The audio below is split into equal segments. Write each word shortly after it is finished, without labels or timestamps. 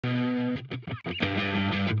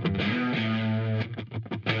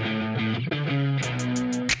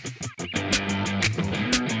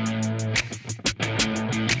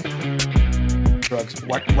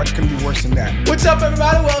What can be worse than that? What's up,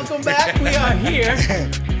 everybody? Welcome back. We are here.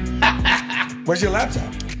 Where's your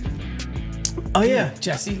laptop? Oh yeah,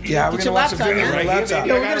 Jesse. Yeah, we're gonna watch some video on my laptop.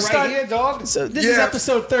 Yo, we're gonna start here, dog. So this is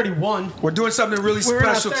episode 31. We're doing something really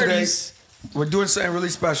special today. We're doing something really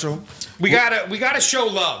special. We gotta show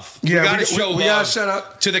love. Yeah, we gotta show love. We gotta shout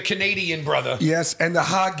out to the Canadian brother. Yes, and the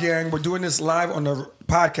Hot Gang. We're doing this live on the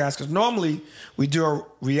podcast because normally we do our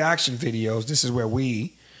reaction videos. This is where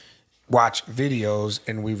we watch videos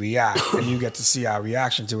and we react, and you get to see our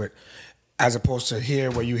reaction to it, as opposed to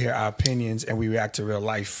here where you hear our opinions and we react to real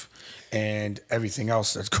life and everything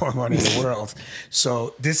else that's going on in the world.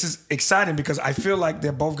 So this is exciting because I feel like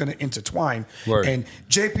they're both going to intertwine. Word. And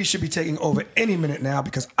JP should be taking over any minute now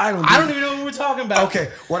because I don't even know what we're talking about.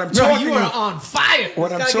 Okay, what I'm talking you are on fire.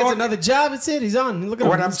 What I'm gets another job. It's it. He's on. Look at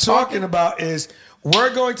what him. I'm talking about is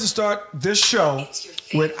we're going to start this show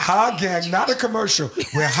with Hot Gang, not a commercial.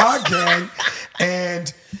 We're Hot Gang,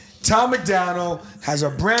 and Tom MacDonald has a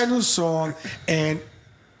brand new song, and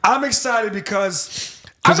I'm excited because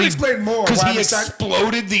I'm gonna explain more. Because he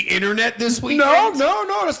exploded the internet this week. No,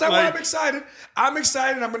 that's not why I'm excited. I'm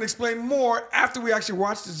excited. I'm gonna explain more after we actually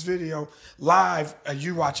watch this video live.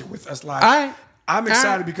 You watch it with us live. All right. I'm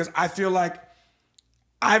excited because I feel like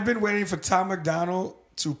I've been waiting for Tom MacDonald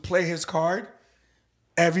to play his card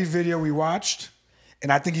every video we watched,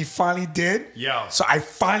 and I think he finally did. Yeah. So I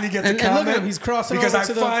finally get to comment. And look at him, he's crossing because over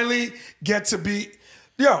I to finally get to be.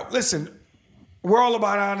 Yo, listen. We're all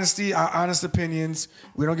about honesty, our honest opinions.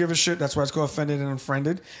 We don't give a shit. That's why it's called Offended and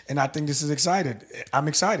Unfriended. And I think this is excited. I'm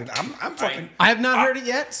excited. I'm fucking. I have not heard it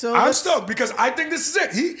yet, so I'm stoked because I think this is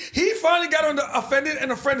it. He finally got on the Offended and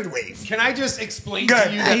Unfriended wave. Can I just explain to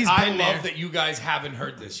you that I love that you guys haven't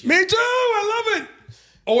heard this yet? Me too. I love it.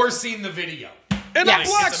 Or seen the video. And I'm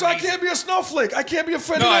black, so I can't be a snowflake. I can't be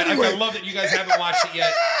offended anyway. I love that you guys haven't watched it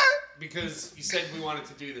yet because you said we wanted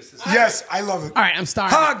to do this. Yes, I love it. All right, I'm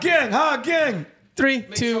starting. Hot Gang. 3,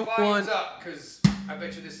 2, 1. Up, because I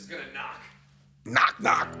bet you this is gonna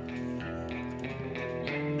Knock.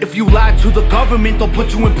 If you lie to the government, they'll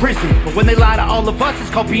put you in prison. But when they lie to all of us, it's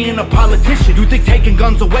called being a politician. You think taking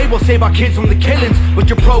guns away will save our kids from the killings? But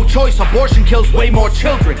your pro-choice abortion kills way more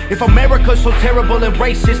children. If America's so terrible and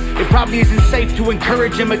racist, it probably isn't safe to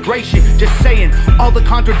encourage immigration. Just saying, all the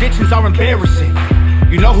contradictions are embarrassing.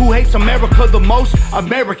 You know who hates America the most?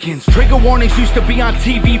 Americans. Trigger warnings used to be on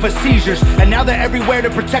TV for seizures, and now they're everywhere to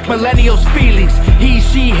protect millennials' feelings. He,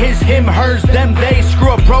 she, his, him, hers, them, they.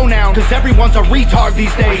 Screw a pronoun, cause everyone's a retard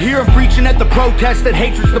these days. I hear him preaching at the protest that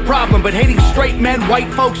hatred's the problem, but hating straight men,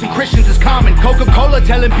 white folks, and Christians is common. Coca-Cola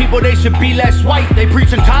telling people they should be less white. They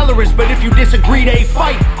preach intolerance, but if you disagree, they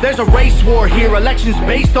fight. There's a race war here, elections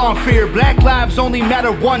based on fear. Black lives only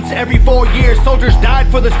matter once every 4 years. Soldiers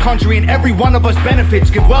died for this country, and every one of us benefits.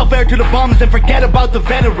 Give welfare to the bums and forget about the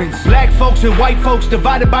veterans. Black folks and white folks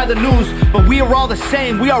divided by the news, but we are all the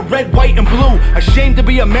same. We are red, white, and blue. Ashamed to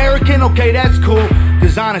be American? Okay, that's cool.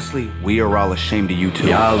 Cause honestly, we are all ashamed of you too.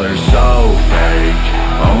 Y'all are so fake.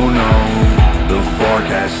 Oh no. The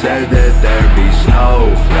forecast said that there'd be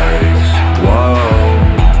snowflakes. Whoa.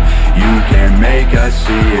 You can make us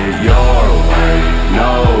see it your way.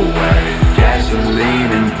 No way. Gasoline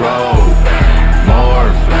and propane. More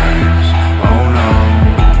flames. Oh no.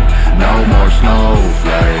 No more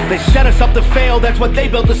snowflakes. They set us up to fail, that's what they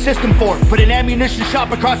built the system for. Put an ammunition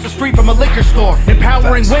shop across the street from a liquor store.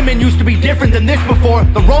 Empowering women used to be different than this before.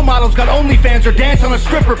 The role models got OnlyFans or dance on a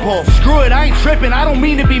stripper pole. Screw it, I ain't tripping, I don't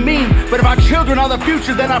mean to be mean, but if our children are the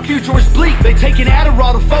future, then our future is bleak. They take an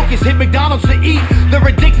Adderall to focus, hit McDonald's to eat. They're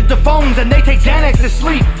addicted to phones and they take Xanax to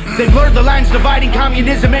sleep. They blurred the lines dividing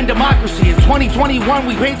communism and democracy. In 2021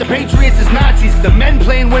 we paint the patriots as Nazis. The men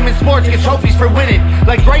playing women's sports get trophies for winning.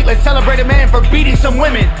 Like great, let's celebrate a man for beating some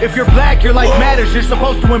women. If you're black, your life matters, you're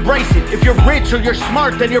supposed to embrace it. If you're rich or you're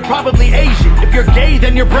smart, then you're probably Asian. If you're gay,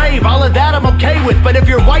 then you're brave, all of that I'm okay with. But if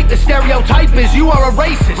you're white, the stereotype is you are a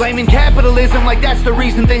racist. Blaming capitalism like that's the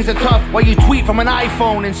reason things are tough, while you tweet from an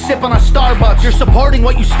iPhone and sip on a Starbucks. You're supporting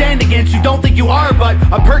what you stand against, you don't think you are, but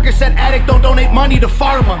a Percocet addict don't donate money to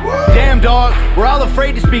pharma. Damn dog, we're all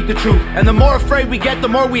afraid to speak the truth, and the more afraid we get, the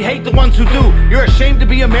more we hate the ones who do. You're ashamed to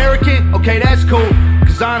be American? Okay, that's cool.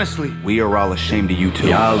 Cause honestly, we are all ashamed of you too.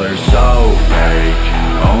 Y'all are so fake.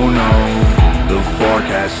 Oh no. The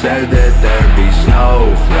forecast said that there'd be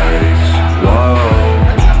snowflakes. Whoa.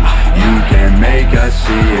 You can make us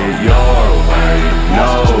see it your way.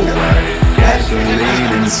 No way.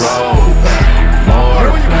 Gasoline and propane.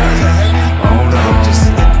 More flames. Oh no.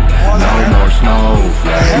 No more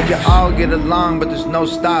snowflakes. We can all get along, but there's no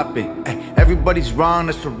stopping. Every Everybody's wrong,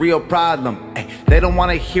 that's the real problem. Ay, they don't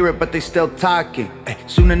wanna hear it, but they still talking. Ay,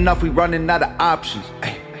 soon enough, we running out of options.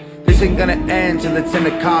 Ay, this ain't gonna end till it's in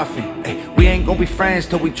the coffin. Ay, we ain't gonna be friends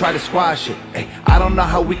till we try to squash it. Ay, I don't know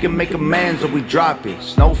how we can make amends or we drop it.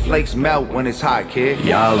 Snowflakes melt when it's hot, kid.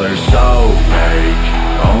 Y'all are so fake,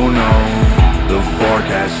 oh no. The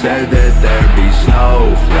forecast said that there'd be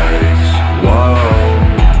snowflakes. Whoa,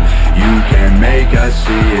 you can make us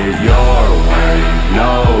see it your way.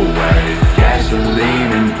 No way,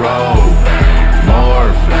 gasoline and propane. More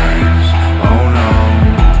flames, oh no.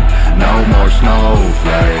 No more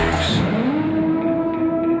snowflakes.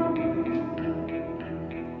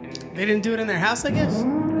 They didn't do it in their house, I guess? All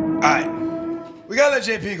right. We got to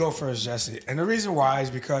let JP go first, Jesse. And the reason why is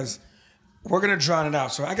because we're going to drown it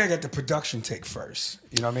out. So I got to get the production take first.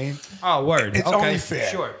 You know what I mean? Oh, word. It's okay. only fair.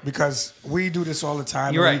 Sure. Because we do this all the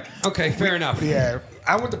time. You're right. Okay, fair enough. Yeah.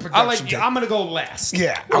 I want the production take. I'm going to go last.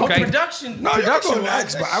 Yeah. Okay. Production. No, you can production go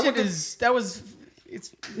next, but I want the... his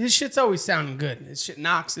shit's always sounding good. His shit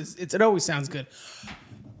knocks. It always sounds good.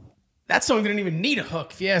 That song didn't even need a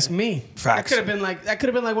hook, if you ask me. Facts. That could have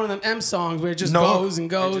been like one of them M songs where it just No goes hook. and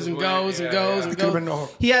goes and goes and goes and It could've goes. been no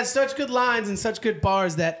hook. He had such good lines and such good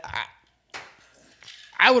bars that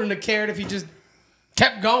I wouldn't have cared if he just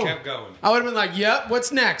kept going. I would have been like, "Yep,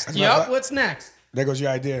 what's next? Yep, what's next?" There goes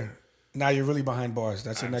your idea. Now you're really behind bars.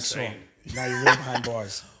 That's your next song. Now you're really behind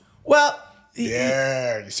bars. Well,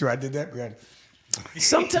 Yeah. You see what I did there? Good.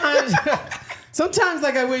 sometimes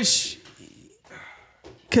like I wish,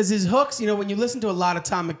 because his hooks, you know, when you listen to a lot of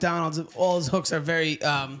Tom MacDonald's, all his hooks are very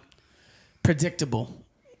predictable.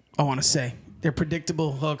 I want to say they're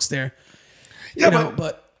predictable hooks. They're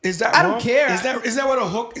but is that I wrong? don't care. Is that what a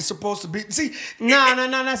hook is supposed to be? See, no,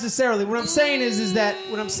 not necessarily. What I'm saying is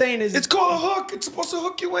it's called a hook. It's supposed to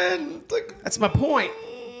hook you in. Like, that's my point.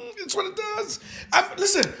 it's what it does.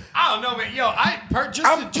 Listen, I don't know, man. Yo,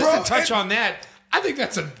 just to touch on that, I think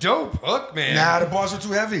that's a dope hook, man. nah, the bars were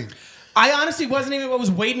too heavy. I honestly wasn't even. I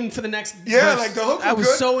was waiting for the next. Yeah, verse. like the hook. I was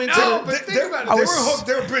good. so into. No, it. but think about it. They They were hooked.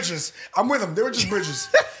 They were bridges. I'm with them. They were just bridges.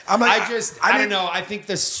 I'm like, I don't know. I think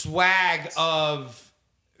the swag of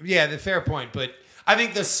the fair point, but I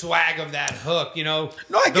think the swag of that hook, you know,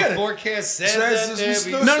 No, I get the it. forecast says Says that this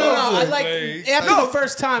there was be No. I like snowflakes. after the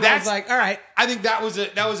first time. I was like, all right. I think that was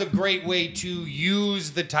a great way to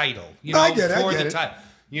use the title, you No, know, I get it, I for get the it. title.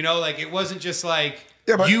 You know, like it wasn't just like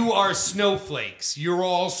but- you are snowflakes. You're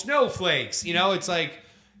all snowflakes. You know, it's like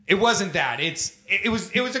it wasn't that. It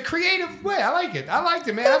was a creative way. I like it. I liked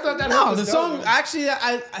it, man. I thought that No, hook the was song dope. actually,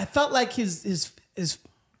 I felt like his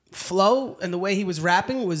flow and the way he was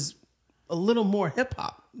rapping was a little more hip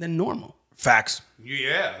hop than normal. facts.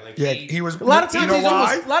 Yeah, like Yeah, he was. A lot of times, you know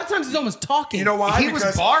why? he's almost talking. You know why? He was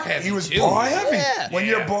Because bar heavy, He was too. bar heavy. Yeah. When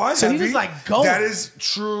Yeah. you're bar So he heavy, was, like, going. that is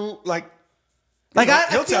true. Like Like I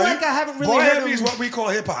he'll feel tell like you, I haven't really bar heard heavy him. is what we call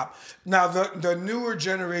hip hop. Now the newer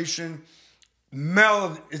generation,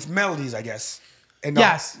 it's melodies, I guess. And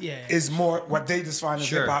Yes, yeah. is more what they define as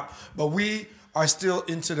Sure. hip hop. But we are still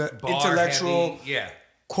into the Bar intellectual heavy, yeah.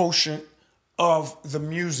 quotient of the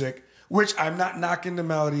music, which I'm not knocking the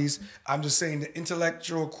melodies. I'm just saying the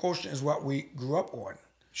intellectual quotient is what we grew up on.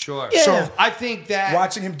 Sure. Yeah. So I think that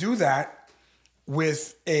watching him do that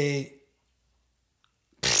with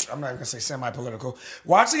I'm not even gonna say semi-political.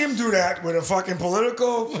 Watching him do that with a fucking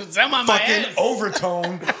political fucking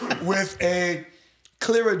overtone with a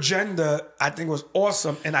clear agenda, I think was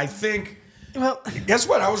awesome. And I think, Well, guess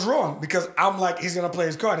what? I was wrong because I'm like, he's gonna play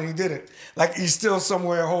his card, and he did it. Like he's still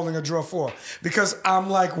somewhere holding a draw 4 because I'm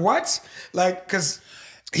like, what? Like, because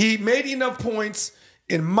he made enough points,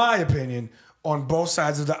 in my opinion, on both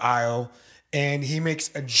sides of the aisle, and he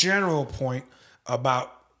makes a general point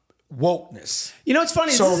about wokeness. you know what's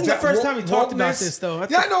funny? So This isn't the that first time we talked about wokeness- this, though. That's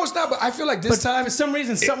Yeah, I know it's not, but I feel like this time for some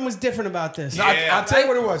reason, something was different about this. I'll tell you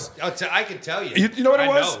what it was. I can tell you. You know what it I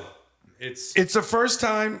was? know. It's It's the first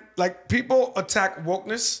time, like, people attack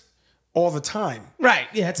wokeness all the time. Right?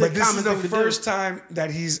 Yeah, it's a But this common is the thing to first do. time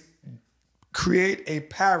that he's create a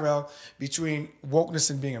parallel between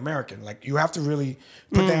wokeness and being American. Like, you have to really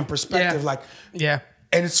put that in perspective. yeah. Like, Yeah.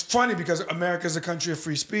 and it's funny because America is a country of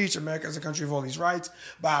free speech. America is a country of all these rights,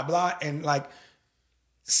 blah, blah. And like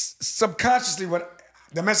subconsciously what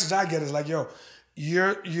the message I get is like, yo,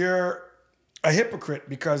 you're a hypocrite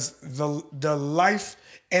because the life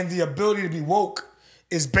and the ability to be woke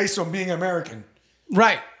is based on being American.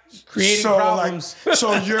 Right. Creating problems. Like,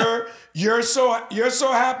 so you're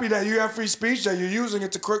so happy that you have free speech that you're using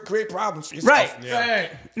it to create problems for yourself. Right. Yeah. Right.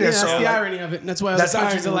 Yeah, that's so, the like, irony of it. And that's why That's other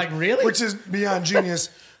irony, countries are like, really? Which is beyond genius.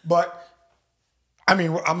 But I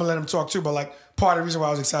mean, I'm gonna let him talk too. But like, part of the reason why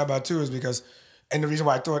I was excited about it too is because And the reason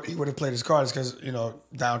why I thought he would have played his card is because,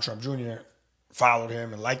 Donald Trump Jr. followed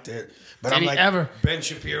him and liked it. But I'm like, Ben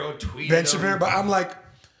Shapiro tweeted Ben Shapiro, but I'm like,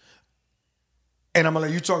 and I'm going to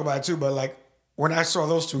let you talk about it too, but like, when I saw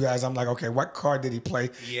those two guys, I'm like, okay, what card did he play?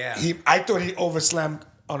 Yeah. I thought he overslammed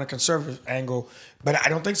on a conservative angle, but I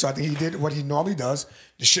don't think so. I think he did what he normally does,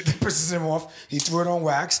 the shit that pisses him off. He threw it on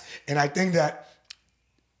wax, and I think that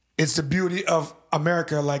it's the beauty of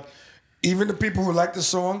America. Like, even the people who like the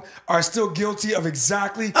song are still guilty of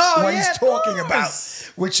exactly what he's talking about,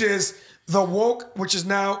 which is the woke, which is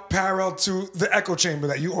now parallel to the echo chamber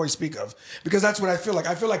that you always speak of. Because that's what I feel like.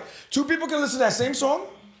 I feel like two people can listen to that same song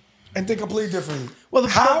and think completely differently. Well,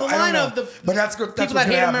 the I line don't of know. the but that's good. That's people what's that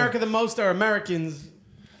hate gonna happen. America the most are Americans.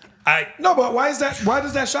 No, but why is that? Why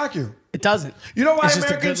does that shock you? It doesn't. You know why It's just a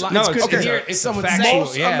Americans? good line. No, It's it's good to good. hear It's someone a factual.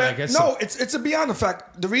 say. Yeah, I guess no, so. it's a beyond the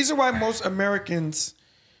fact. The reason why most Americans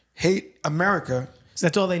hate America,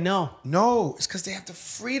 That's all they know, no, it's because they have the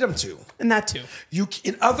freedom to. and that too. You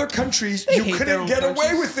in other countries, They you hate their couldn't own get away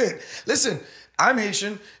countries. with it. Listen, I'm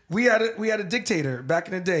Haitian. We had a dictator back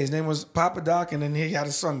in the day. His name was Papa Doc, and then he had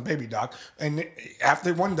a son, Baby Doc. And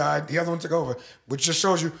after one died, the other one took over, which just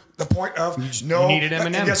shows you the point of no. needed Eminem.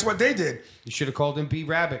 And guess what they did? You should have called him B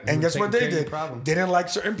Rabbit. And guess what they did? Problem. They didn't like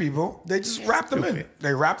certain people. They just wrapped them in.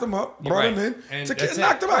 They wrapped them up, brought right. them in, And to that's it.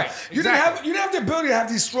 knocked them out. Right. You Exactly. didn't have the ability to have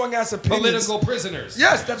these strong ass opinions. Political prisoners.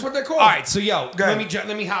 Yes, that's what they're called. All right, so yo, Go let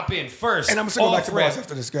ahead. me hop in first. And I'm gonna go back to off rip. Bars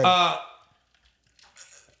after this. Go ahead.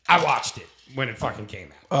 I watched it when it fucking came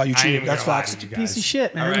out. Oh, you I ain't cheated. even That's gonna lie facts. to you guys. Piece of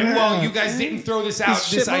shit, man. All right. Yeah. Well, you guys didn't throw this out, Piece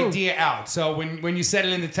of this shit move. idea out. So when you said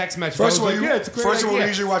it in the text message, First I was of all, like, yeah, it's a great first of all, we idea.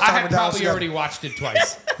 usually watch I Tom had and Dallas probably together. already watched it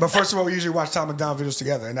twice. But first of all, we usually watch Tom and Don videos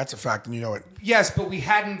together, and that's a fact, and you know it. Yes, but we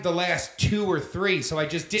hadn't the last 2 or 3, so I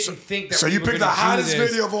just didn't think that. So we you were picked the gonna do hottest this.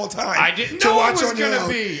 video of all time. I didn't to know watch it was on your gonna own.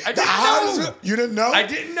 be. I The didn't hottest. know. You didn't know? I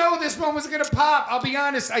didn't know this one was gonna pop. I'll be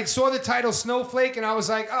honest. I saw the title Snowflake, and I was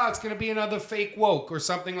like, oh, it's gonna be another fake woke or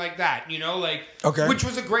something like that. Okay. Which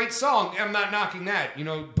was a great song. I'm not knocking that,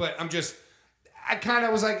 but I kind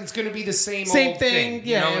of was like, it's gonna be the same old thing.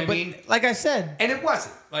 You know what I but mean? like I said, And it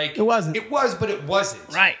wasn't. Like It wasn't. It was, but it wasn't.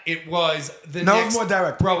 Right. It was the No, it was next more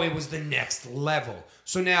direct. Bro, it was the next level.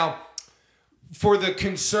 So now, for the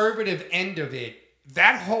conservative end of it,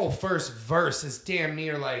 that whole first verse is damn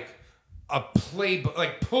near like a playbook,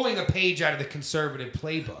 like pulling a page out of the conservative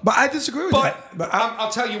playbook. But I disagree with that. But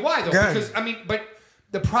I'll tell you why though. Go ahead. Because but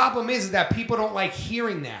the problem is that people don't like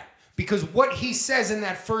hearing that. Because what he says in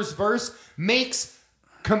that first verse makes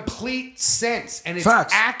complete sense and it's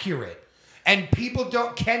Facts. accurate. And people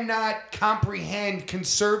cannot comprehend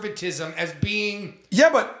conservatism as being yeah,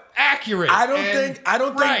 but accurate. I don't and think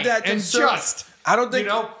right that and just. I don't think. You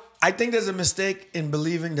know? I think there's a mistake in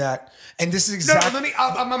believing that, and this is No, exactly.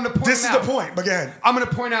 I'm going to point This is them the out. point. But go ahead. I'm going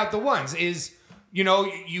to point out the ones is,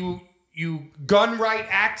 you gun right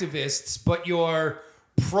activists, but you're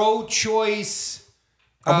pro-choice.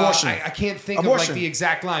 Abortion. I can't think Abortion. of like the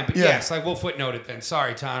exact line, but Yeah. yes, I will footnote it then.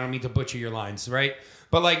 Sorry, Tom, I don't mean to butcher your lines, right?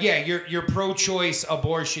 But like, yeah, you're pro-choice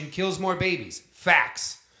abortion kills more babies.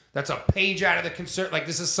 Facts. That's a page out of the like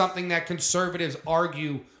this is something that conservatives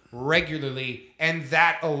argue regularly, and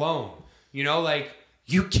that alone, like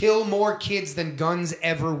you kill more kids than guns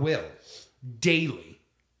ever will, daily.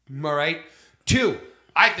 All right. 2,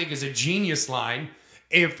 I think is a genius line.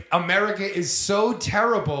 If America is so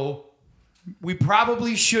terrible, we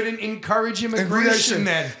probably shouldn't encourage immigration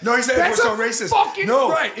then. No, he said That's if we're a so racist. fucking No,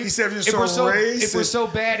 right. he said if If we're so racist. if we're so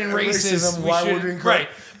bad and racist, we why should- would we encourage? right.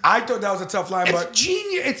 I thought that was a tough line, It's but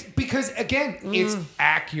genius. It's because again, it's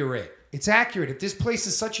accurate. It's accurate. If this place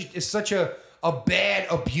is such a bad,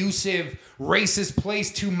 abusive, racist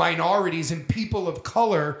place to minorities and people of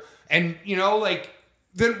color, and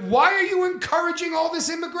then why are you encouraging all this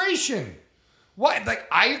immigration? What? Like,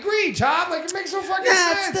 I agree, Tom. Like, it makes no fucking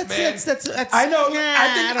sense, man. That's I know. Nah,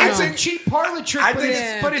 I It's think a cheap parlor trick, I but think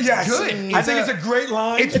it's yes. good. I think it's a great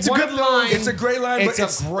line. It's a one good of those- line. It's a great line, It's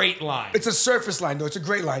but a great line. It's a surface line, though. It's a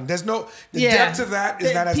great line. There's no the depth of that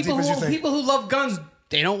is not as deep as you think. People who love guns,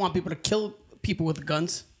 they don't want people to kill people with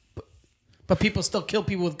guns, but people still kill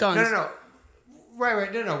people with guns. No.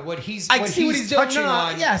 Right. No. What he's I see what he's doing. touching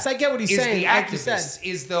on. Yes, I get what he's is saying. the like you said. activists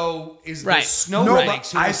is the Right.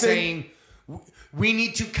 snowflakes No, who but I are think- saying we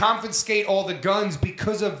need to confiscate all the guns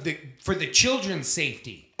because of for the children's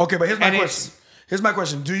safety. Okay, but here's my And question. Here's my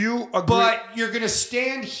question. Do you agree? But you're going to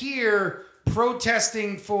stand here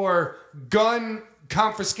protesting for gun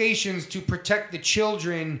confiscations to protect the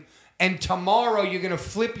children, and tomorrow you're going to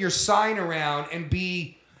flip your sign around and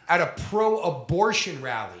be at a pro-abortion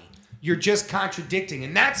rally. You're just contradicting.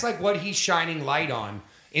 And that's like what he's shining light on.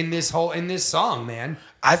 in this song, man.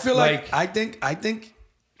 I feel like I think.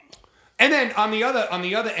 And then on the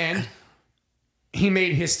other end, he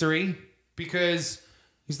made history because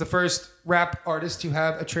he's the first rap artist to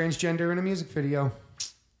have a transgender in a music video.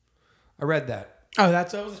 I read that. Oh,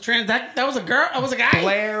 that was a trans. That was a girl. That was a guy.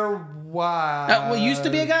 Blair White. What used to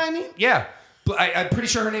be a guy? I mean, yeah. I'm pretty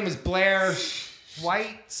sure her name is Blair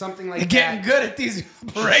White, something like that. you're getting good at these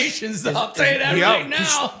operations. I'll tell you that right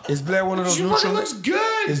now. Is Blair one of those She neutral? fucking looks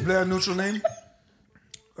good. Is Blair a neutral name?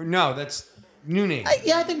 No, that's new name.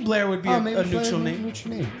 I think Blair would be a Blair neutral would be a name.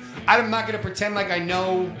 neutral name. I'm not gonna pretend like I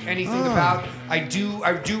know anything about. I do.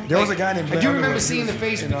 There was a guy named Blair I do remember Underwood. seeing the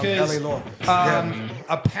face in, because LA Law.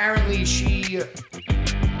 apparently she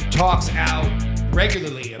talks out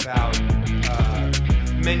regularly about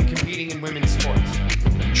men competing in women's sports,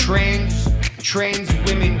 trans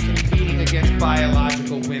women competing against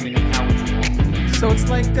biological women, and how it's wrong. So it's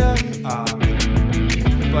like.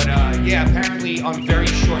 Yeah, apparently on very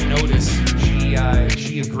short notice,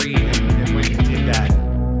 she agreed and went and did that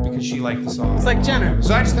because she liked the song. It's like Jenner.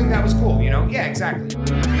 So I just think that was cool, you know? Yeah, exactly.